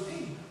of those would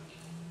be.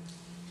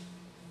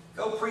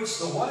 Go preach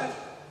the what?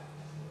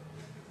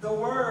 The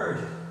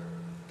Word.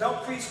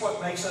 Don't preach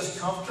what makes us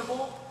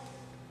comfortable.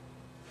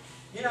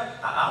 You know,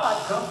 I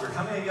like comfort.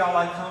 How many of y'all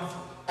like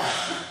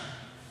comfort?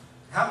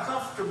 How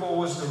comfortable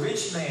was the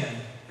rich man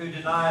who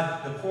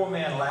denied the poor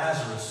man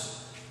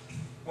Lazarus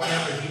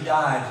whenever he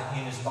died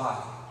in his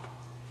body?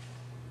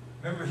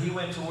 Remember, he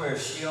went to where?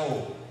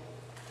 Sheol,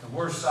 the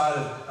worst side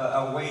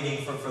of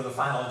waiting for the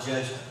final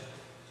judgment.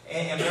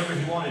 And remember,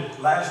 he wanted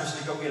Lazarus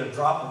to go get a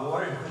drop of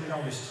water and put it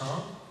on his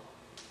tongue.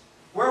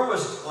 Where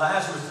was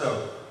Lazarus,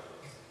 though?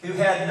 Who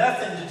had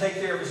nothing to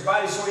take care of his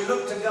body, so he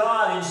looked to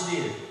God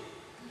instead.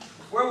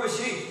 Where was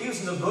he? He was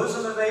in the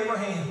bosom of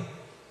Abraham.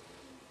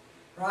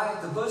 Right?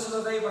 The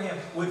bosom of Abraham.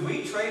 Would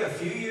we trade a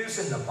few years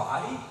in the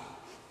body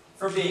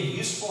for being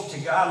useful to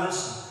God?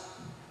 Listen.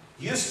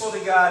 Useful to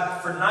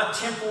God for not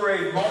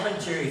temporary,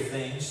 momentary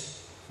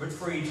things, but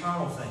for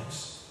eternal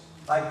things.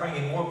 Like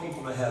bringing more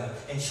people to heaven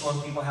and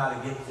showing people how to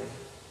get there.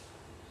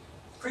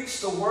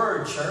 Preach the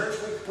Word, church.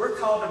 We're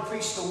called to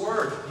preach the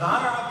Word.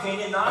 Not our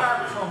opinion, not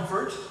our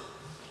comfort.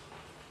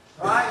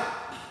 Right?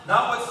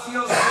 Not what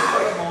feels good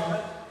for the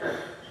moment,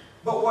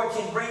 but what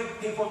Lord can bring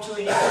people to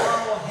an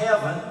eternal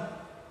heaven.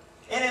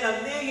 And in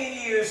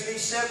 1,000,000 years,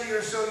 these 70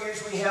 or so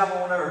years we have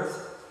on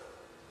earth,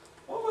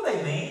 what will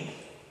they mean?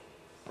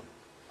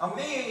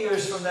 1,000,000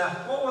 years from now,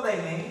 what will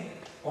they mean?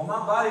 Well,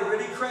 my body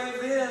really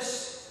craved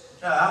this.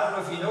 Now, I don't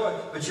know if you know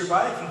it, but your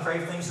body can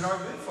crave things that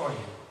aren't good for you.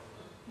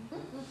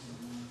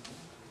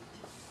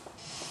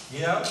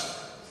 You know?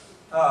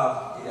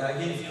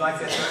 Again, if you like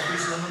that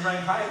piece of lemon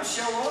meringue pie, it'll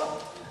show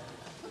up.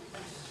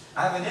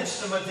 I have an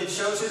instrument that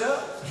shows it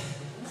up.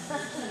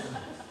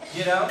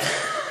 You know?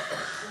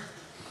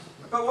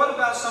 But what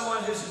about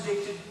someone who's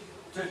addicted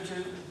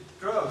to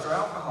drugs or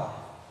alcohol?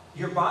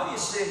 Your body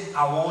is saying,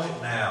 I want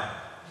it now.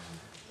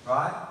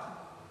 Right?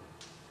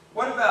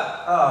 What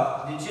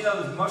about, did you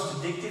know the most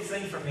addictive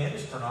thing for men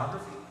is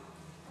pornography?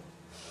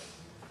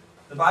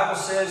 The Bible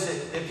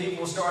says that people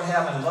will start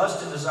having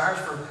lust and desires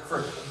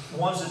for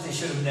ones that they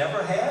should have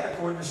never had,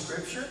 according to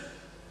Scripture.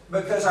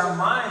 Because our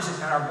minds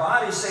and our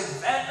bodies say,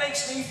 that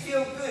makes me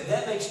feel good.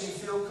 That makes me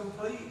feel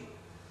complete.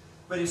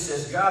 But he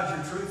says, God,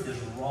 your truth is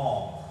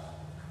wrong.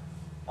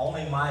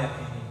 Only my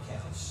opinion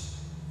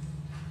counts.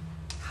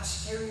 How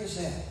scary is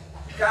that?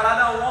 God,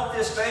 I don't want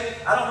this, baby.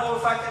 I don't know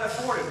if I can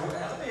afford it. Well,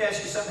 let me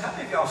ask you something. How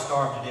many of y'all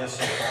starved to death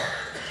so far?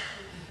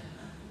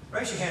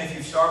 Raise your hand if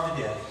you've starved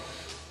to death.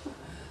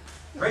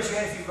 Raise your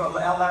hand if you've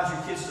allowed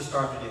your kids to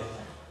starve to death.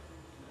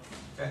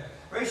 Okay.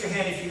 Raise your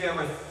hand if you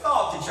ever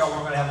thought that y'all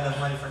weren't going to have enough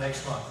money for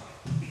next month.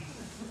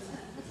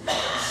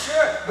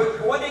 Sure,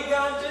 but what did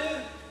God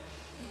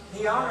do?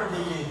 He honored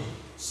you, didn't he?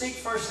 Seek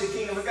first the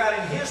kingdom of God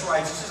and His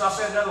righteousness. I'll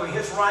say it another way,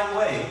 His right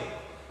way.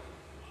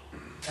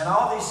 And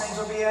all these things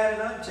will be added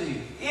unto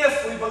you.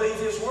 If we believe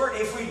His word.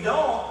 If we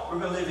don't, we're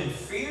going to live in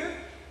fear.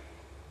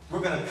 We're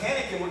going to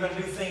panic and we're going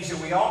to do things that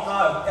we all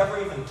not have ever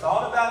even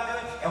thought about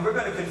doing. And we're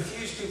going to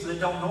confuse people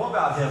that don't know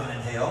about heaven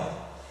and hell.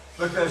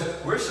 Because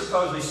we're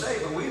supposedly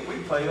saved, but we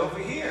play over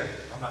here.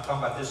 I'm not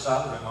talking about this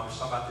side of the room, I'm just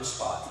talking about this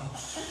spot.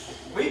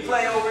 We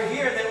play over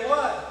here, then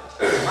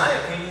what? My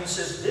opinion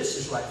says this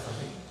is right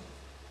for me.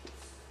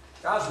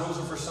 God's rules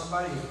are for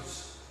somebody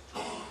else.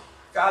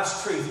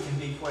 God's truth can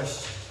be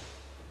questioned.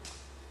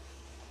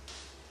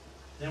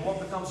 Then what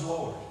becomes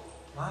Lord?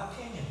 My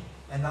opinion,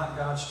 and not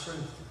God's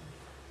truth.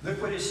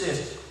 Look what it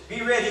says.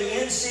 Be ready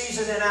in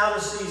season and out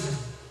of season.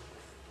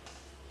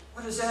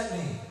 What does that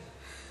mean?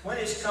 When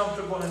it's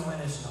comfortable and when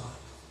it's not.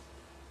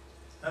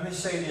 Let me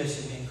say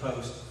this in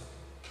closing.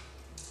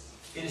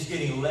 It is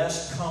getting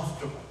less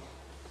comfortable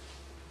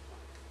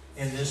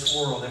in this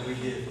world that we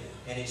live in.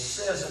 And it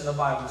says in the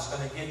Bible it's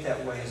going to get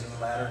that way in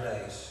the latter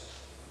days.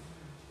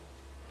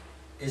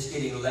 It's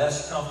getting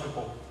less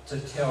comfortable to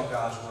tell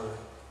God's word.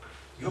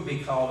 You'll be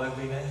called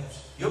ugly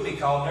names. You'll be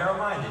called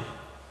narrow-minded.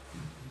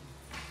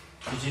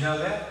 Did you know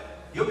that?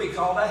 You'll be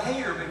called a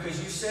hater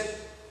because you said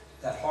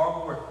that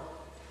horrible word.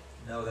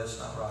 No, that's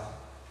not right.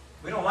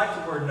 We don't like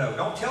the word no.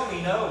 Don't tell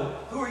me no.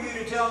 Who are you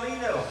to tell me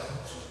no?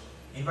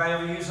 Anybody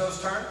ever use those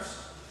terms?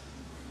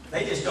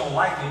 They just don't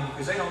like me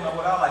because they don't know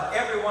what I like.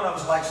 Every one of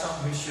us likes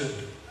something we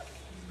shouldn't.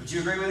 Would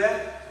you agree with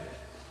that?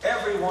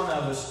 Every one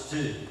of us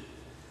do.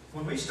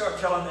 When we start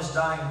telling this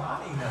dying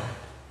body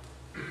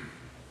no,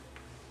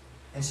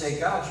 and say,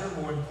 God,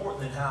 you're more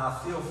important than how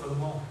I feel for the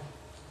moment,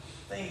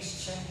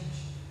 things change.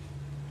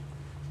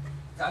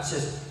 God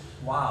says,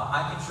 wow,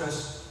 I can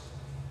trust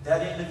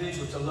that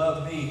individual to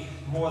love me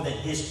more than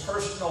his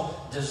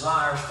personal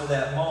desires for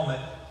that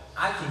moment.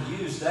 I can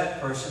use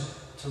that person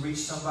to reach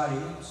somebody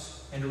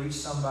else and to reach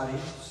somebody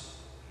else.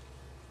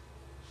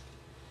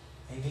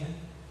 Amen?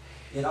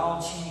 It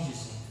all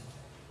changes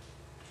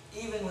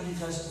then. Even when it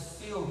doesn't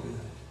feel good.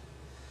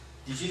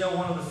 Did you know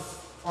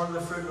part of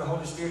the fruit of the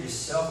Holy Spirit is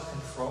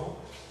self-control?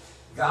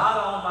 God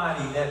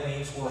Almighty, that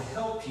means, will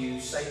help you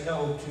say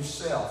no to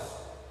self.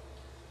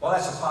 Well,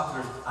 that's a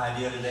popular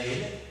idea today,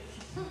 isn't it?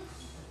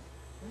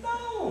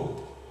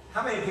 No.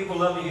 How many people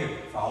love to hear,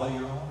 follow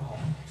your own heart?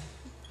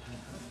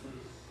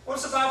 What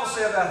does the Bible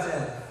say about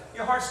that?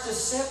 Your heart's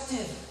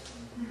deceptive.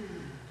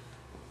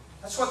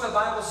 That's what the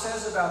Bible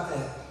says about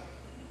that.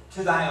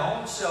 To thy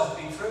own self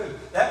be true.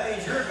 That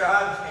means your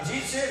God, and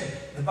Jesus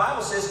said, the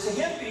Bible says, to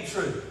Him be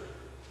true.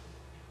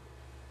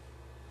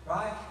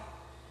 Right?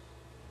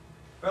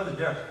 Brother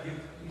Derek,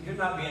 you're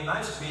not being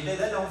nice to me today.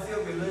 That don't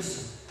feel good.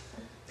 Listen,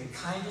 the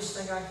kindest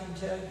thing I can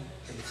tell you,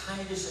 the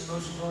kindest and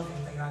most loving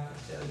thing I can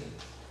tell you,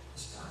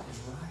 is God is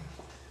right.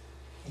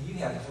 And you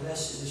have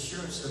blessed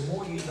assurance. The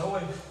more you know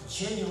Him,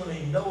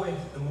 genuinely know Him,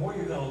 the more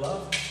you're going to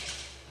love Him.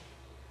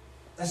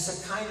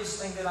 That's the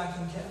kindest thing that I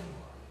can tell you.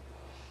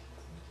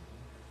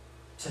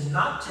 To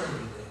not tell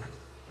you that.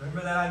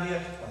 Remember that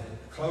idea?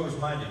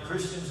 Closed-minded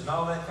Christians and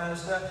all that kind of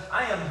stuff.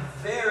 I am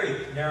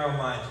very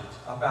narrow-minded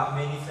about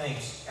many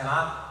things, and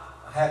I'm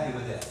happy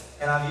with that.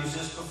 And I've used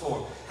this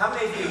before. How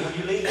many of you, when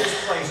you leave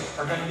this place,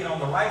 are going to get on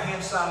the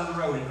right-hand side of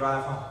the road and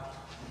drive home?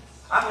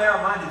 I'm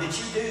narrow-minded that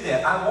you do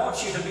that. I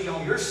want you to be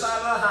on your side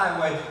of the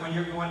highway when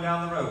you're going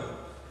down the road.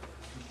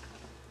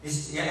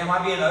 Am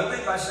I being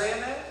ugly by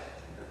saying that?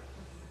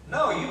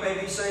 No, you may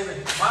be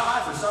saving my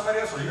life or somebody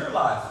else or your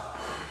life.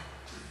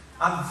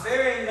 I'm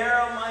very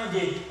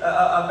narrow-minded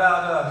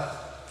about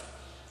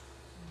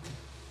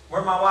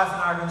Where my wife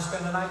and I are going to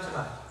spend the night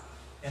tonight.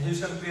 And who's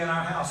going to be in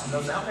our house. And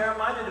those, I'm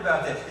narrow-minded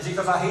about that. Is it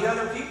because I hate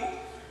other people?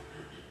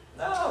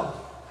 No.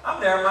 I'm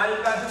narrow-minded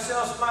about who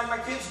sells my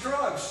kids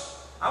drugs.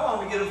 I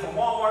want them to get them from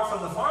Walmart,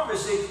 from the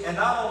pharmacy, and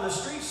not on the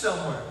street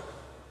somewhere.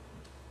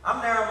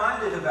 I'm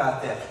narrow-minded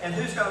about that. And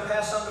who's going to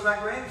pass on to my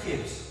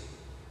grandkids?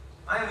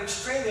 I am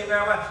extremely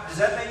narrow-minded. Does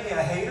that make me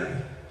a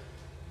hater?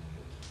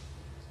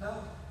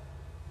 No.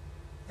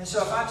 And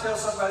so if I tell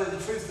somebody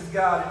the truth of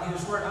God and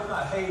His Word, I'm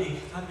not hating.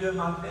 I'm doing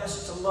my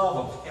best to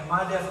love them. And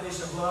my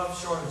definition of love,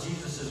 short of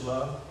Jesus'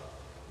 love,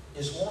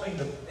 is wanting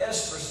the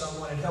best for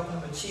someone and helping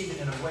them achieve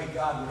it in a way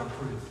God would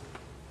approve.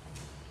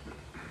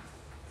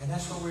 And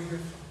that's what we're here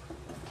for.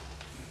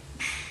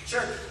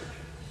 Church,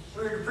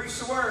 we're here to preach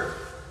the Word.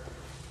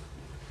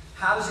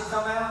 How does it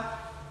come out?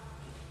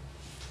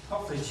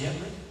 Hopefully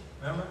gently.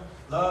 Remember?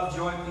 Love,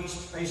 joy,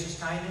 peace, patience,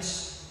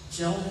 kindness,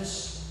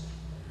 gentleness,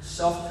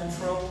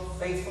 self-control,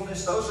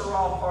 faithfulness. Those are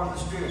all part of the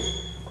Spirit.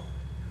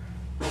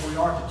 But we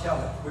are to tell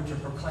it. We're to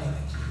proclaim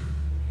it.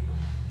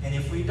 And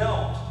if we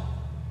don't,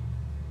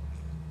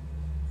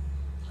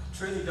 I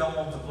truly don't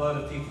want the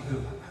blood of people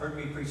who heard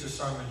me preach a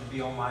sermon to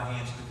be on my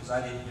hands because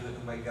I didn't do it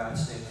the way God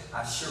said.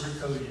 I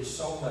sugarcoated it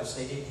so much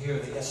they didn't hear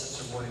the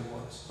essence of what it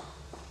was.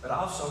 But I'm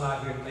also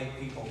not here to make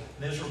people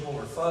miserable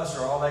or fuss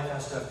or all that kind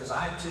of stuff, because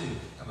I too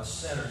am a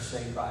sinner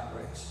saved by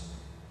grace.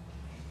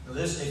 Now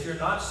listen, if you're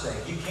not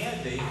saved, you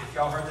can be. If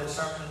y'all heard that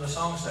sermon in the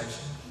song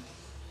section.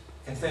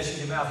 Confess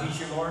with your mouth, He's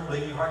your Lord,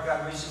 believe in your heart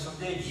God raised Him from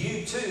the dead.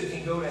 You too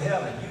can go to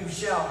heaven. You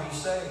shall be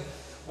saved.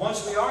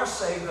 Once we are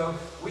saved, though,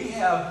 we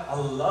have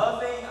a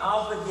loving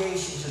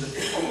obligation to the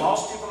people,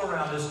 lost people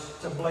around us,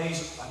 to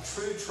blaze a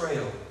true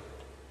trail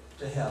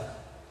to heaven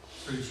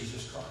through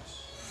Jesus Christ.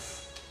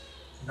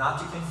 Not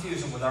to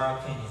confuse them with our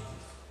opinion,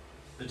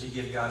 but to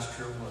give God's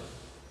pure word.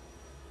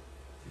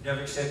 If you've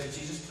never accepted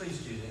Jesus, please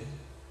do that.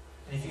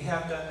 And if you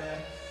have done that,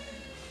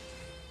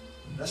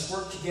 let's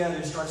work together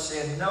and start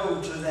saying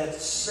no to that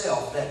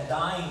self, that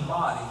dying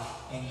body,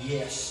 and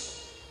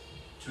yes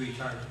to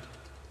eternity.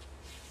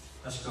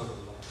 Let's go to the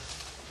Lord.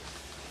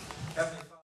 Heavenly